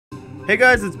Hey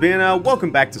guys, it's Biendeo.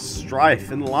 Welcome back to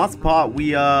Strife. In the last part,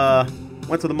 we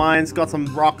went to the mines, got some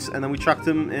rocks, and then we chucked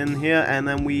them in here, and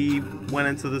then we went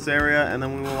into this area, and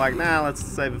then we were like, nah,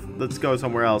 let's go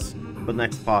somewhere else. But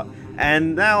next part.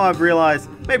 And now I've realized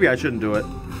maybe I shouldn't do it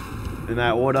in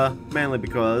that order, mainly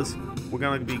because we're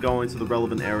gonna be going to the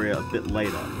relevant area a bit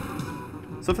later.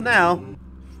 So for now,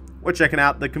 we're checking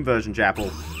out the conversion chapel.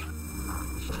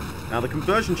 Now the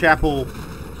conversion chapel.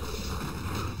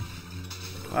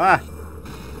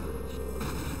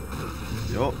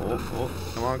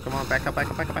 Oh, come on, back up.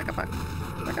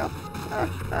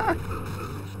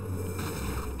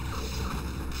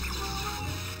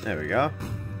 There we go.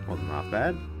 Wasn't half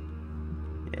bad.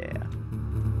 Yeah.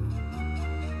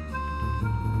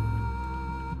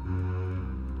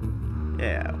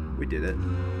 Yeah, we did it.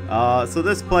 So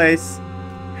this place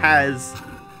has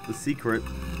the secret.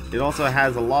 It also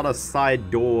has a lot of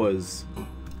side doors,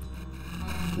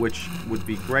 which would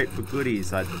be great for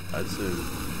goodies, I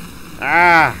assume.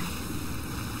 Ah!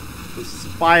 There's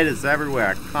spiders everywhere.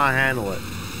 I can't handle it.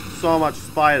 So much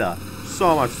spider.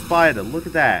 So much spider. Look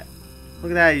at that.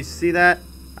 Look at that. You see that?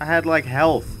 I had like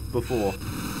health before.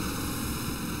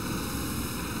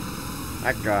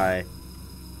 That guy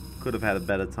could have had a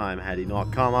better time had he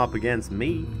not come up against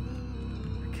me.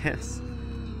 I guess.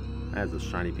 That's a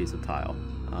shiny piece of tile.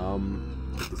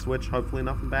 Hit the switch. Hopefully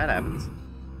nothing bad happens.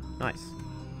 Nice.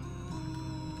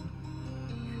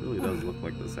 Really does look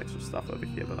like there's extra stuff over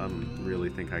here, but I don't really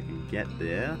think I can get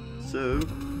there. So,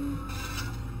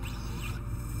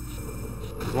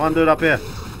 there's one dude up here.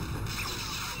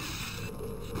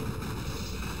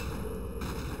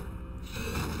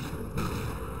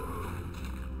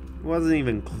 It wasn't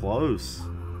even close.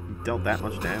 He dealt that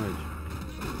much damage.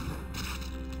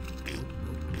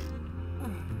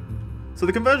 So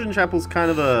the conversion chapel's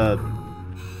kind of a...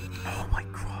 Oh my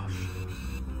gosh.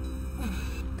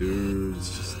 Dude,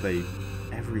 it's just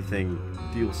everything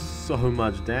deals so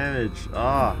much damage.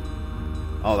 Oh,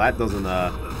 that doesn't,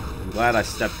 I'm glad I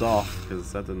stepped off,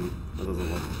 because that doesn't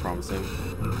look promising.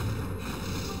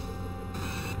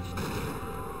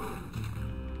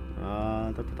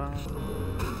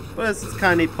 But it's a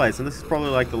kind of neat place, and this is probably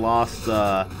like the last,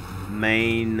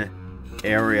 main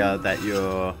area that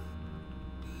you're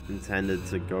intended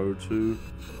to go to.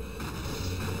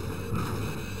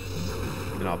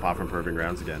 You know, apart from Proving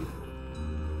Grounds again.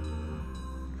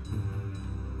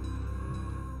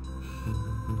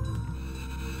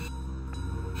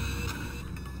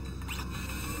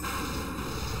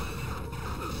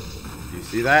 Do you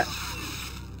see that?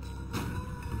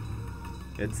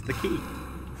 It's the key.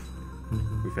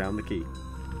 We found the key.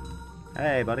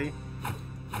 Hey, buddy.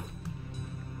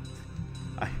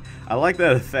 I like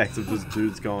that effect of just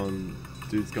dudes going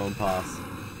past.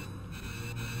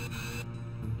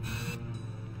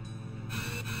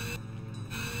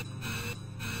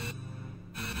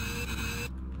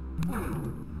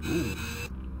 Ooh.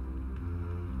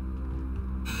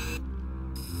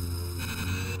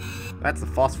 That's the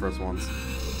phosphorus ones.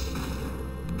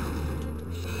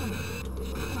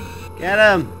 Get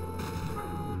him!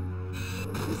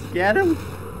 Just get him!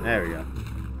 There we go.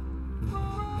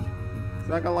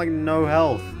 I got like no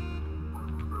health. I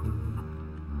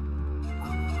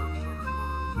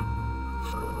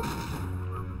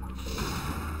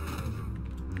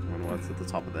wonder what's at the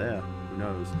top of there. Who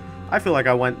knows? I feel like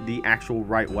I went the actual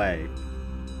right way.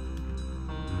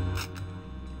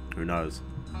 Who knows?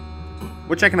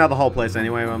 We're checking out the whole place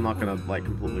anyway. I'm not gonna like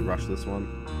completely rush this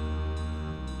one.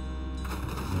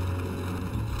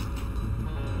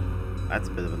 That's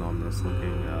a bit of an ominous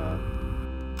looking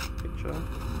picture.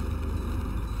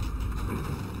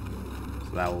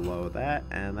 So that will lower that,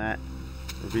 and that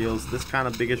reveals this kind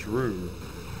of biggish room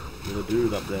with a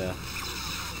dude up there.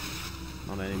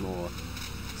 Not anymore.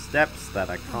 Steps that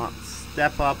I can't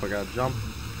step up. I gotta jump.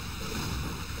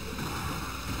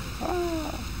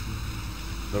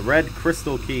 The red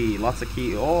crystal key. Lots of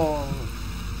key. Oh,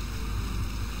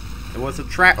 it was a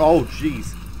trap. Oh,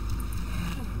 jeez.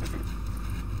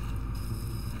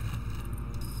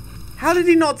 How did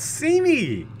he not see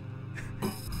me?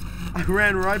 I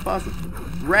ran right past him.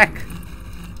 Wreck!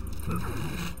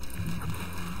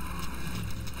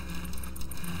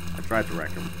 I tried to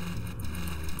wreck him.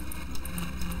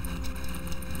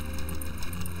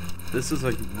 This is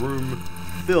a room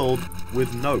filled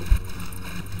with nope.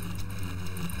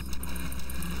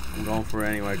 I'm going for it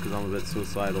anyway because I'm a bit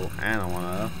suicidal and I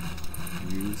want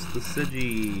to use the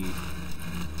Sigi.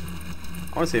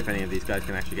 I want to see if any of these guys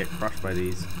can actually get crushed by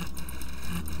these.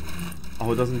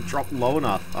 Oh, it doesn't drop low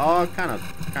enough. Oh, it kind of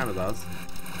does.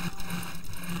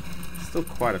 Still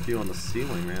quite a few on the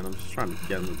ceiling, man. I'm just trying to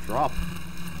get them to drop.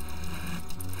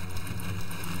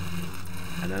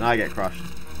 And then I get crushed.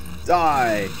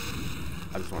 Die!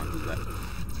 I just want to do that.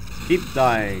 Keep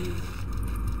dying.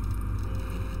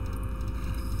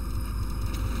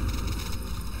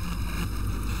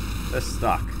 They're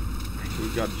stuck. We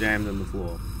got jammed in the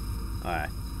floor. Alright.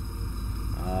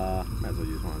 Might as well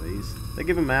use one of these. They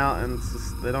give them out and it's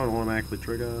just, they don't automatically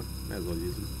trigger. Might as well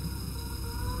use them.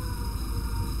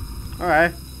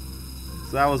 Alright.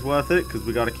 So that was worth it because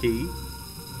we got a key.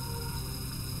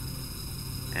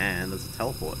 And there's a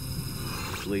teleport.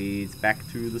 Which leads back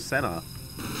to the center.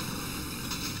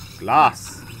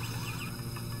 Glass.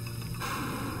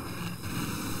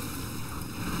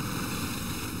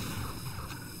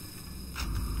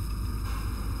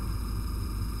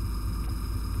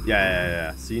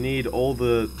 Yeah. So you need all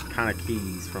the kind of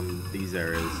keys from these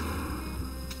areas.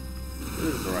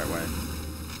 This is the right way.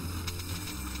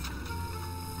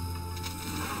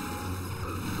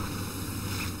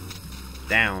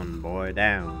 Down, boy,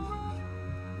 down.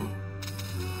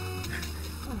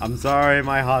 I'm sorry,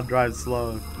 my hard drive's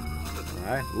slow.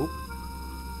 Alright, oop.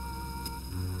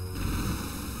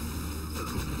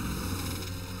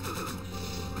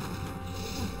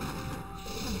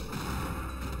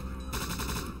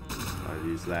 I'll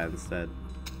use that instead.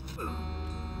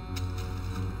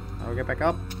 I'll get back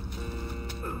up.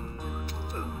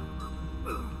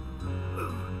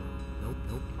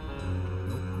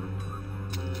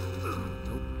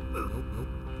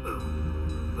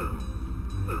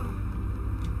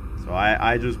 So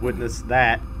I just witnessed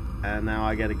that, and now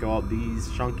I gotta go up these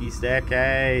chunky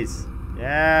staircase.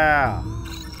 Yeah.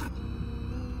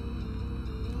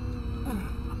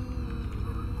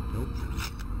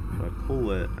 So I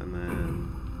pull it, and then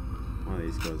one of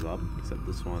these goes up, except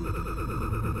this one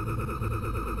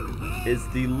is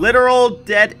the literal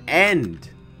dead end.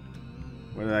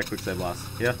 Where did that quick save last?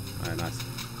 Yeah. All right, nice.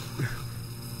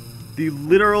 The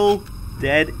literal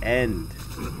dead end.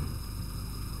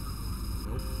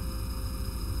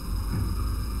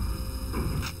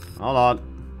 Hold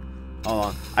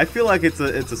on. I feel like it's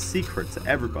a secret to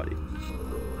everybody.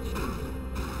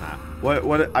 Nah.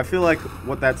 What I feel like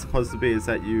what that's supposed to be is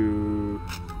that you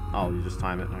you just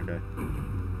time it. Okay.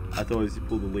 I thought it was you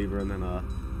pull the lever and then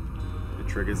it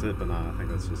triggers it, but no, I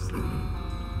think that's just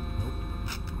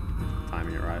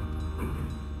timing it right.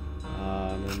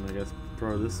 And then I guess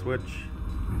throw this switch.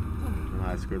 And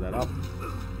I screwed that up.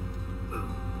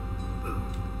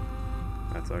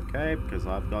 That's okay, because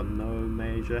I've got no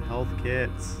major health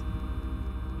kits.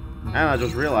 And I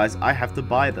just realized I have to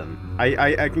buy them.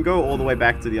 I can go all the way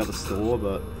back to the other store,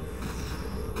 but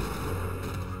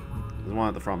there's one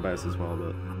at the front base as well,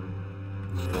 but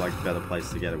I feel like a better place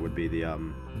to get it would be the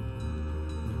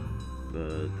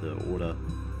order.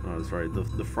 No, sorry,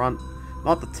 the front,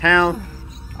 not the town.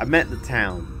 I meant the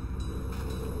town.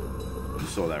 You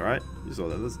saw that, right? You saw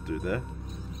that. There's a dude there.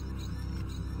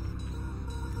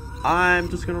 I'm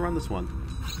just gonna run this one.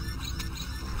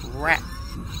 Crap.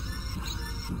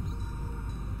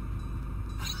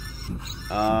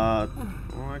 Well,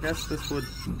 I guess this would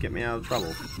get me out of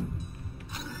trouble.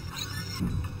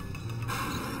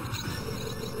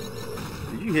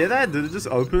 Did you hear that? Did it just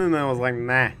open and then I was like,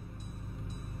 nah.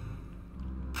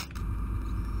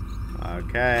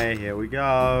 Okay, here we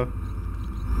go.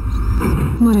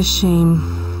 What a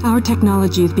shame. Our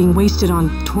technology is being wasted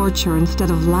on torture instead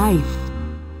of life.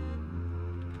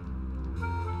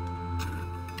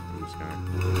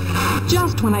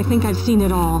 Just when I think I've seen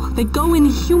it all, they go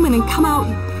inhuman and come out...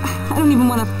 I don't even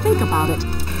want to think about it.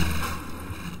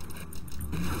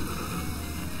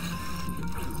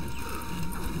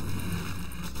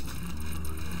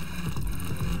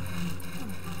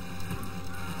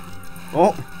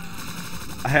 Oh!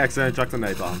 I accidentally chucked a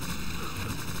napalm.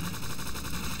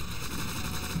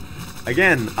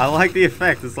 Again, I like the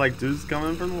effect. It's like dudes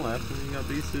coming from the left and you got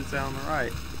these dudes out on the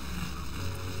right.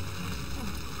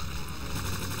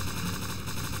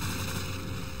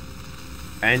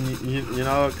 And you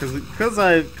know, because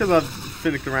I've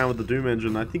fiddled around with the Doom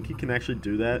engine, I think you can actually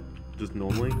do that just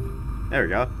normally. There we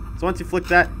go. So once you flick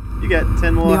that, you get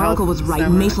 10 more health. The Oracle was right.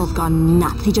 Macel's gone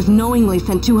nuts. He just knowingly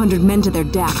sent 200 men to their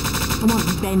death. I want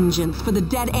vengeance for the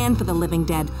dead and for the living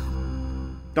dead.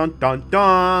 Dun dun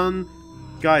dun!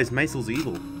 Guys, Macel's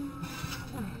evil.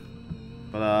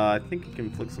 But I think you can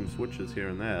flick some switches here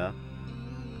and there.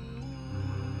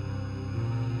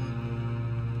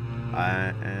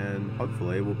 And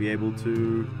hopefully we'll be able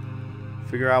to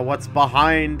figure out what's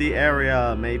behind the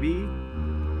area, maybe?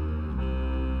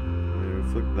 We'll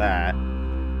flick that.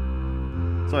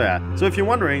 So yeah, so if you're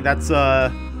wondering, that's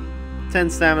 10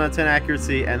 stamina, 10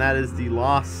 accuracy, and that is the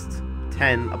last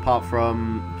 10 apart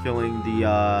from killing the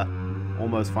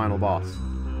almost final boss.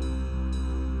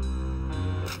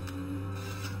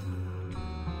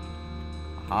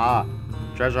 Aha.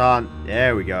 Treasure hunt.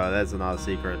 There we go. There's another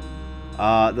secret.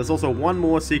 There's also one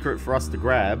more secret for us to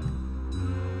grab.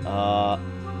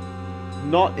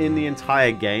 Not in the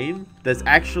entire game. There's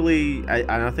actually,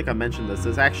 I think I mentioned this,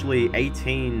 there's actually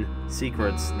 18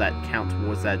 secrets that count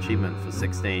towards that achievement for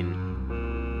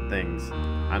 16 things.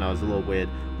 I know, it's a little weird.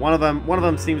 One of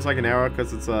them seems like an error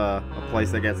because it's a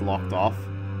place that gets locked off.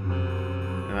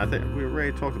 And I think we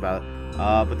already talked about it.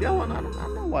 But the other one, I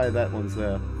don't know why that one's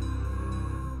there.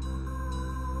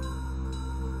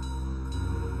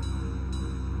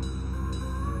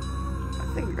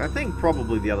 I think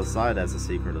probably the other side has a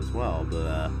secret as well,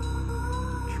 but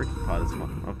tricky part is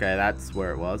one. Okay, that's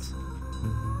where it was.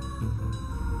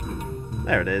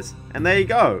 There it is. And there you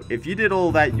go. If you did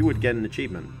all that, you would get an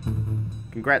achievement.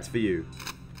 Congrats for you.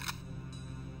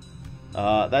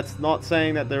 That's not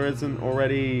saying that there isn't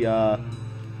already, there's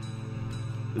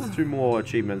 2 more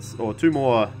achievements, or 2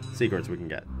 more secrets we can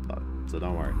get, though, so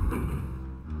don't worry.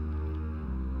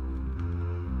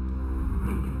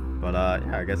 But,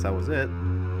 yeah, I guess that was it.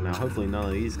 Now, hopefully none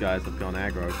of these guys have gone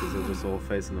aggro, because they're just all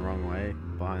facing the wrong way,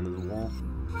 behind this wall.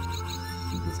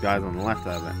 This guy's on the left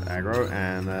have aggro,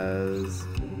 and there's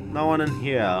no one in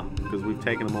here, because we've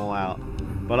taken them all out.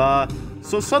 But,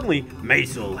 so suddenly,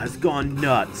 Maisel has gone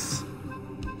nuts!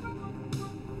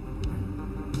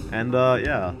 And,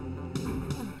 yeah.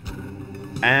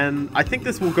 And I think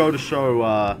this will go to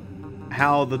show,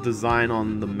 how the design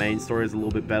on the main story is a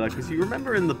little bit better, because you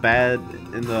remember in the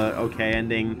okay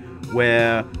ending,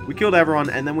 where we killed everyone,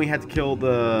 and then we had to kill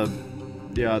the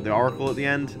Oracle at the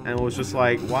end, and it was just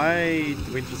like, why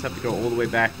do we just have to go all the way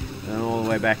back, and then all the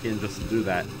way back in just to do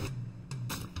that?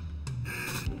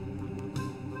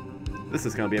 This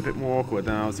is going to be a bit more awkward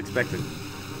than I was expecting.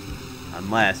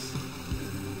 Unless...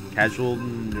 Casual?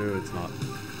 No, it's not.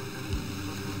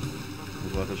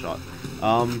 It's worth a shot.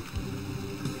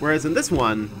 Whereas in this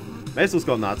one, Maisel's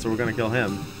got nuts, so we're gonna kill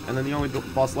him. And then the only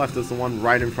boss left is the one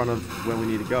right in front of where we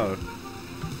need to go.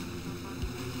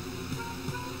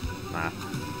 Nah,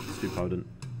 it's too potent.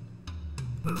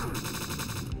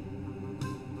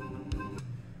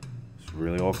 It's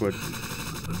really awkward.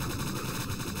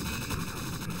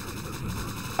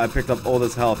 I picked up all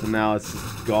this health and now it's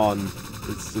just gone.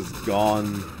 It's just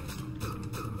gone.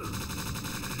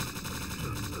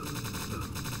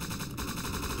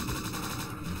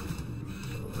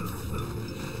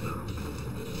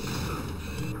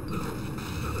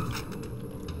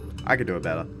 I could do it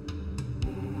better.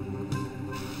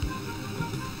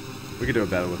 We could do it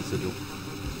better with a sigil.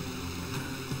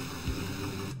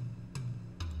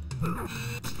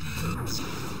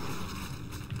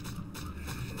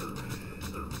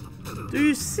 Do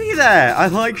you see that? I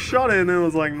like shot it and it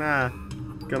was like, nah.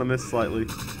 Gonna miss slightly.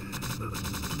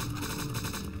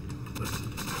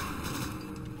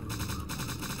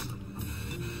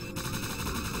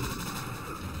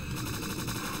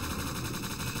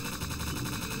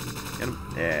 Get him.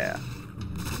 Yeah.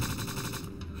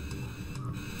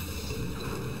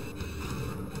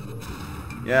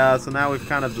 Yeah, so now we've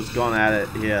kind of just gone at it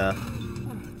here.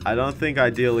 I don't think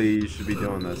ideally you should be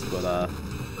doing this, but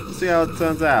we'll see how it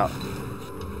turns out.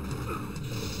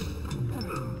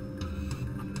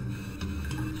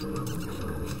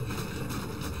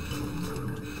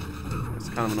 It's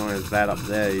kind of annoying as that up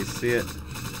there, you see it? It's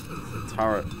the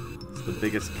turret. It's the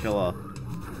biggest killer.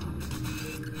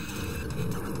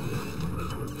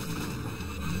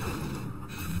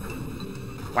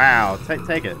 Wow,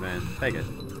 take it, man. Take it.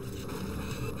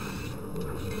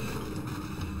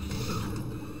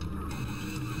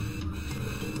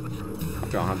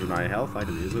 I've got 190 health, I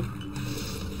can use it.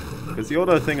 Because the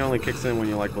auto thing only kicks in when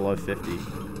you're like below 50.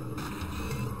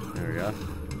 There we go.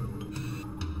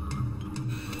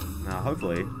 Now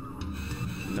hopefully,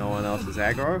 no one else is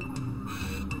aggro.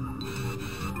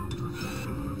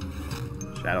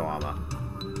 Shadow armor.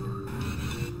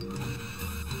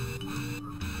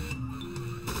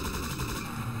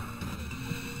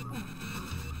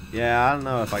 Yeah, I don't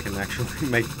know if I can actually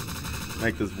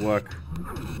make this work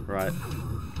right.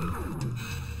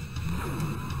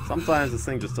 Sometimes this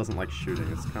thing just doesn't like shooting,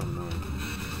 it's kind of annoying.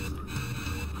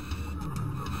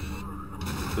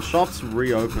 The shops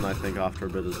reopen, I think, after a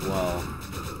bit as well.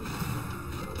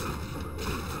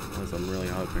 At least I'm really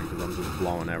hoping, because I'm just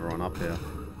blowing everyone up here.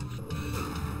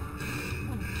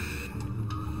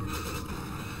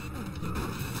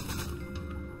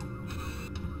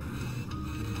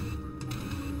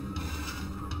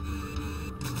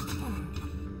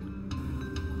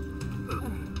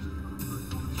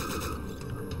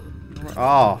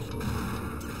 Oh.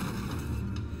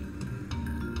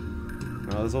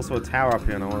 Oh, there's also a tower up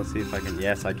here and I want to see if I can...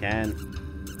 Yes, I can.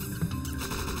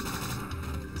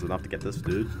 is enough to get this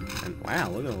dude. And wow,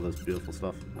 look at all this beautiful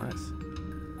stuff. Nice.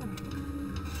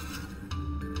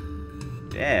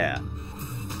 Yeah.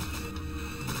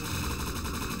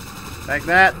 Take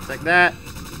that, take that.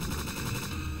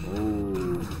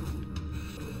 Oh.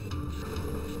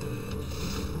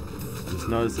 I just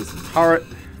noticed this turret.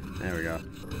 There we go.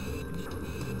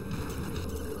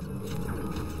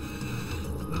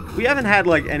 We haven't had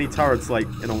like any turrets like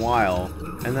in a while,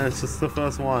 and then it's just the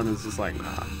first one. It's just like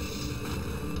nah.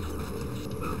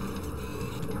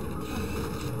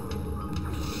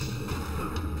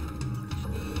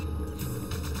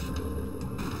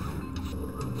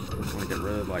 Just want to get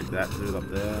rid of like that dude up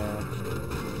there.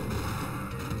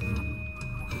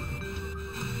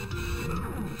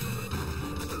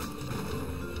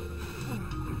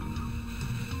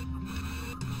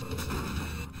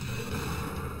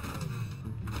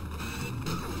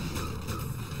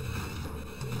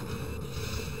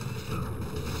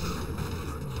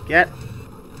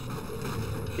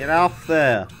 Get off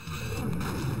there.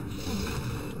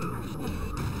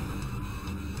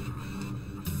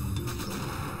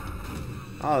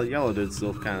 Oh, the yellow dude's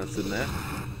still kind of sitting there.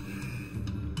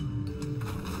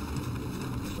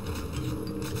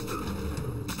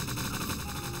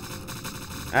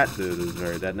 That dude is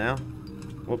very dead now.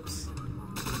 Whoops.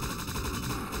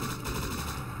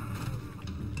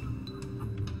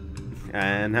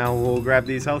 And now we'll grab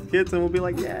these health kits and we'll be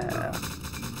like, yeah.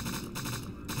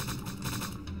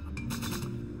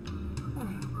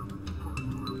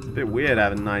 It's a bit weird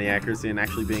having 90 accuracy and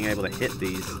actually being able to hit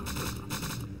these.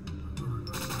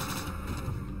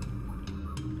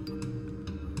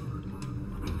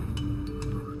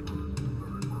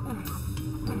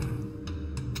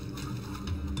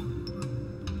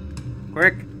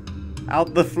 Quick!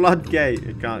 Out the floodgate!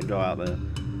 You can't go out there.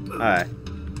 Alright.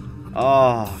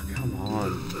 Oh, come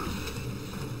on.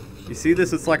 You see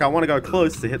this? It's like I want to go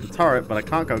close to hit the turret, but I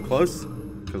can't go close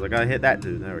because I gotta hit that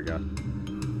dude. There we go.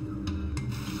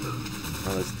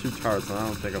 Oh, there's two turrets, and I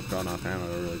don't think I've got enough ammo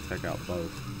to really take out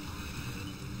both.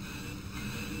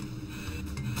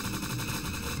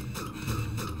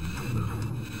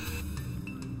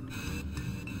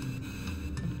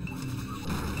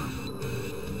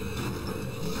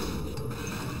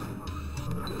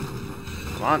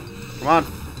 Come on, come on,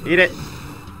 eat it.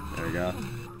 There we go.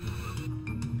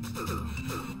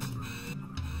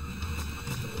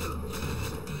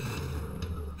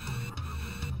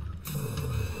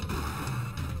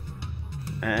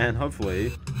 And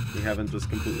hopefully, we haven't just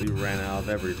completely ran out of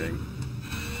everything.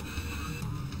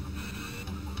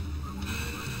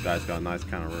 This guy's got a nice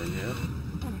kind of room here.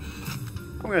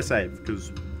 I'm gonna save,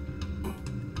 because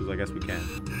I guess we can.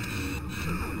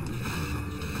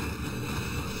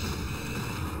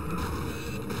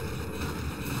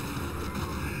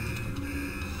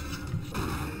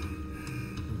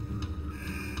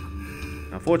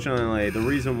 Unfortunately, the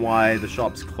reason why the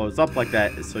shop's closed up like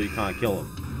that is so you can't kill him.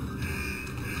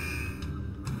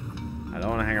 I don't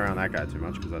want to hang around that guy too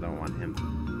much because I don't want him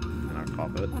in our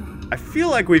carpet. I feel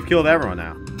like we've killed everyone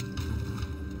now.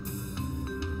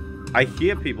 I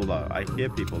hear people though. I hear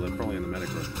people. They're probably in the medic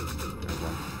room. There's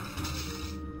one.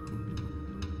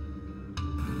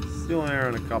 Still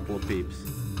hearing a couple of peeps.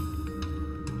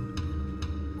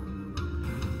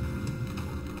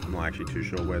 I'm not actually too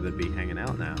sure where they'd be hanging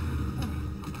out now.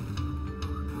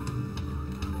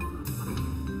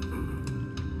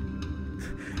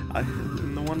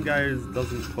 And the one guy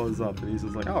doesn't close up, and he's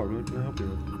just like, "Oh, what can I help you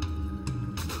with?"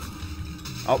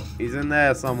 Oh, he's in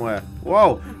there somewhere.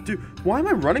 Whoa, dude, why am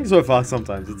I running so fast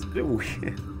sometimes? It's a bit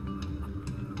weird.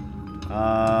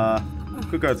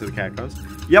 Could go to the catacombs.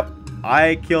 Yep,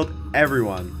 I killed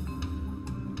everyone.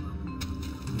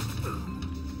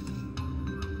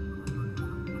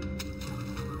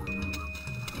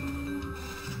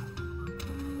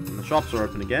 And the shops are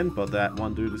open again, but that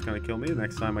one dude is gonna kill me the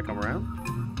next time I come around.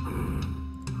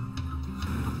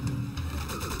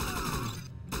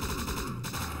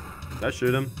 Did I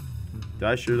shoot him? Did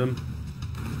I shoot him?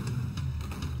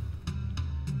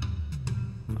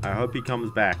 I hope he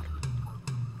comes back.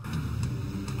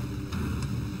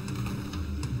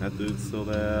 That dude's still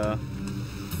there.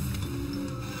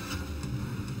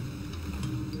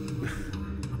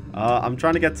 I'm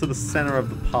trying to get to the center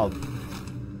of the pub.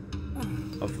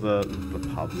 Of the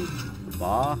pub. The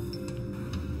bar?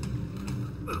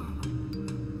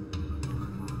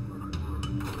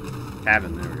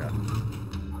 Cabin, there we go.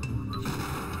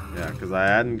 Yeah, because I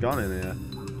hadn't gone in there.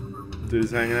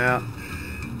 Dude's hanging out.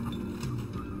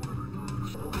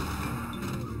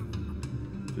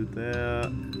 Dude there.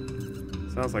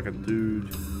 Sounds like a dude.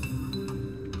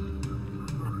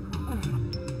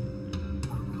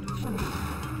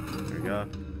 There we go.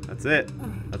 That's it.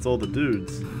 That's all the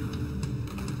dudes.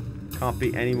 Can't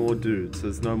be any more dudes.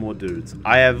 There's no more dudes.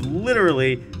 I have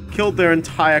literally killed their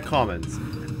entire commons.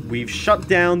 We've shut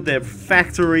down their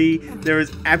factory. There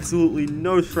is absolutely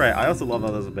no threat. I also love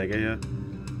how there's a beggar here.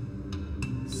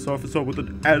 Surfacer with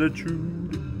an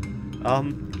attitude.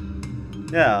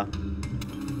 Yeah. Are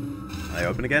they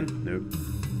open again? Nope.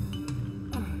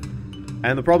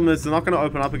 And the problem is they're not going to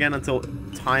open up again until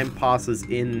time passes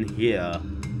in here.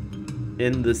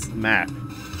 In this map.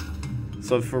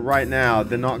 So for right now,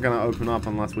 they're not going to open up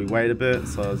unless we wait a bit.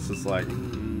 So it's just like...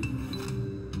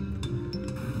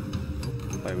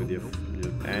 play with your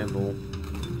handle.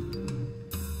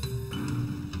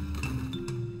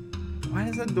 Why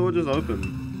is that door just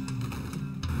open?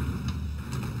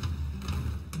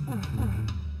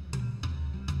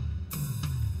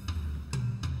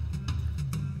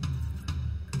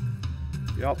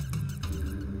 Yup.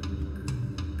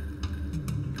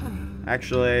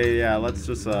 Actually, yeah, let's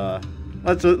just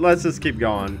keep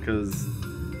going, cause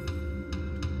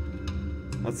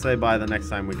let's say by the next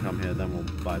time we come here, then we'll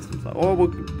buy some stuff. Or we'll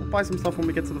buy some stuff when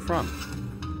we get to the front.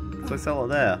 Cause they sell it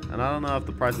there, and I don't know if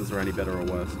the prices are any better or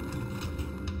worse. A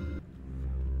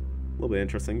little bit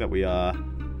interesting that we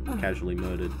casually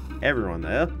murdered everyone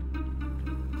there.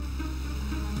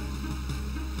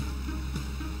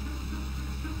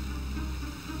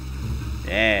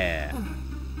 Yeah.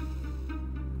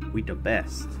 We the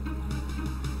best.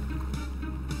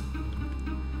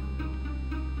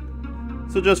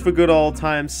 So just for good old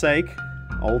time's sake.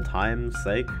 Don't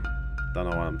know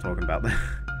what I'm talking about there.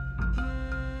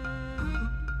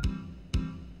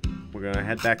 We're gonna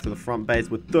head back to the front base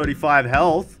with 35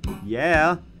 health.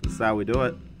 Yeah. This is how we do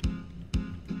it.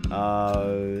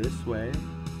 This way.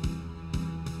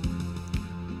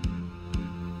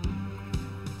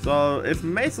 So, if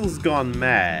Maesel's gone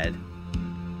mad,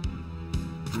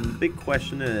 the big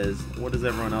question is, what is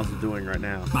everyone else doing right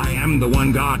now? I am the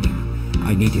one God.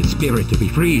 I need his spirit to be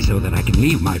free so that I can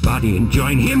leave my body and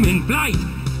join him in flight.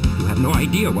 You have no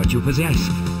idea what you possess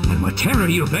and what terror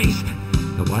you face.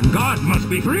 The one God must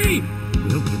be free.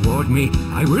 Will reward me.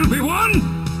 I will be one.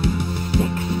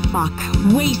 Sick fuck.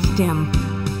 Waste him.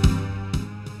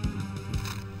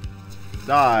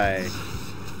 Die.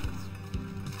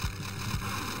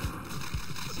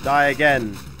 Die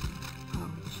again. Oh,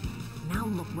 now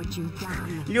look what you've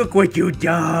done. Look what you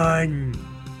done.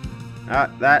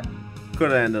 That could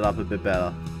have ended up a bit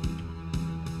better.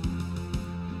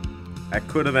 That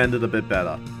could have ended a bit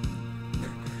better.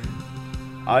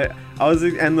 I was,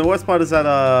 and the worst part is that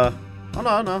oh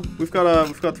no, we've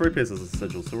got 3 pieces of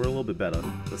sigil, so we're a little bit better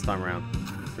this time around.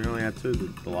 We only had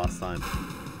 2 the last time.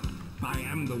 I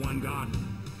am the one God.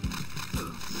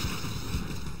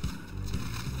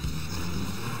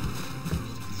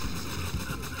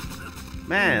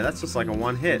 Man, that's just like a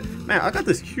 1 hit. Man, I got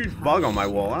this huge bug on my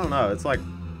wall. I don't know. It's like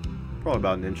probably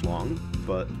about 1 inch long,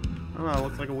 but I don't know. It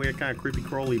looks like a weird kind of creepy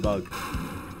crawly bug.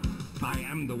 I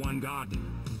am the one God. I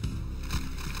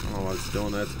don't know what it's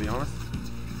doing there, to be honest.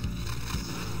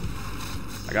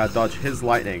 I gotta dodge his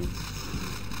lightning. I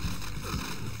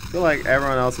feel like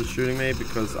everyone else is shooting me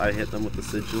because I hit them with the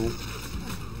sigil.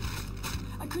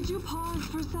 Could you pause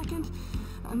for a second?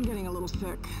 I'm getting a little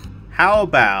sick. How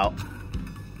about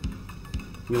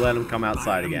we let him come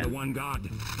outside again? The one God.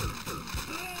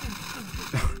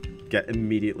 Get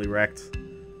immediately wrecked.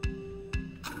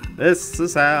 This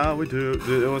is how we do.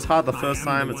 It was hard the first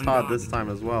time. It's hard this time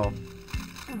as well.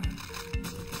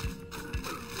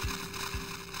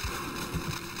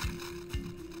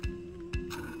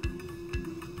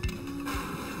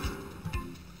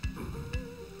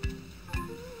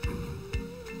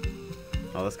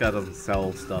 Oh, this guy doesn't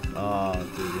sell stuff. Oh,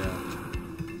 dude, yeah.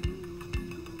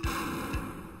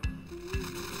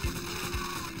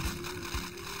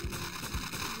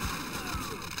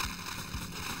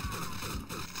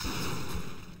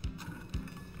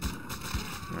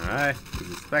 Alright, here's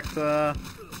the Spectre.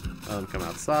 Let him come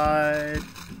outside.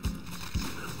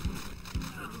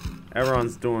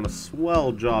 Everyone's doing a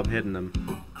swell job hitting him.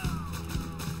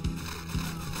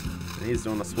 And he's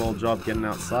doing a swell job getting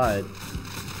outside.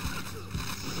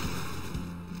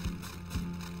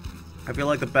 I feel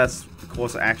like the best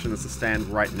course of action is to stand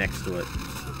right next to it.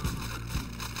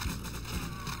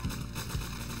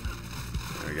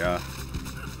 There we go.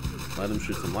 Let him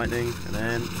shoot some lightning, and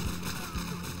then...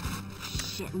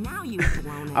 Shit, now you've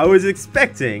thrown it. I was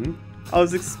expecting a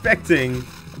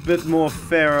bit more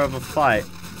fair of a fight.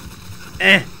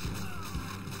 I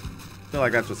feel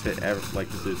like I just hit like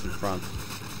the dudes in front.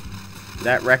 Did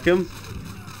that wreck him?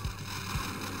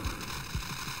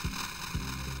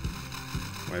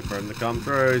 Wait for him to come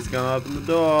through. He's gonna open the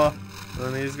door.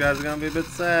 And these guys are gonna be a bit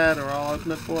sad, or I'll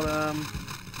open it for them.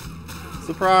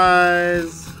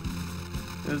 Surprise!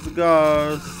 There's the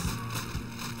ghost.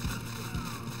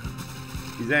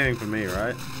 He's aiming for me,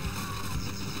 right?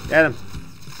 Get him!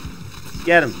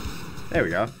 Get him! There we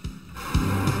go.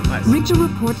 Nice. Richter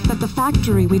reports that the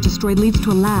factory we destroyed leads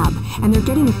to a lab, and they're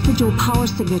getting a sigil power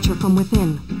signature from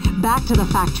within. Back to the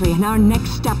factory, and our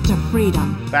next step to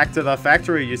freedom. Back to the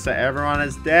factory, you say everyone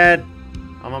is dead.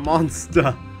 I'm a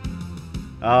monster.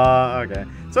 Okay.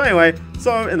 So anyway,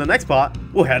 in the next part,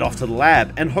 we'll head off to the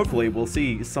lab, and hopefully we'll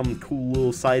see some cool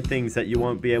little side things that you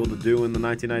won't be able to do in the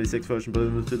 1996 version, but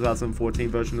in the 2014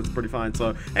 version it's pretty fine.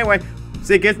 So anyway,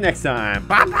 see you guys next time.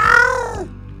 Bye-bye!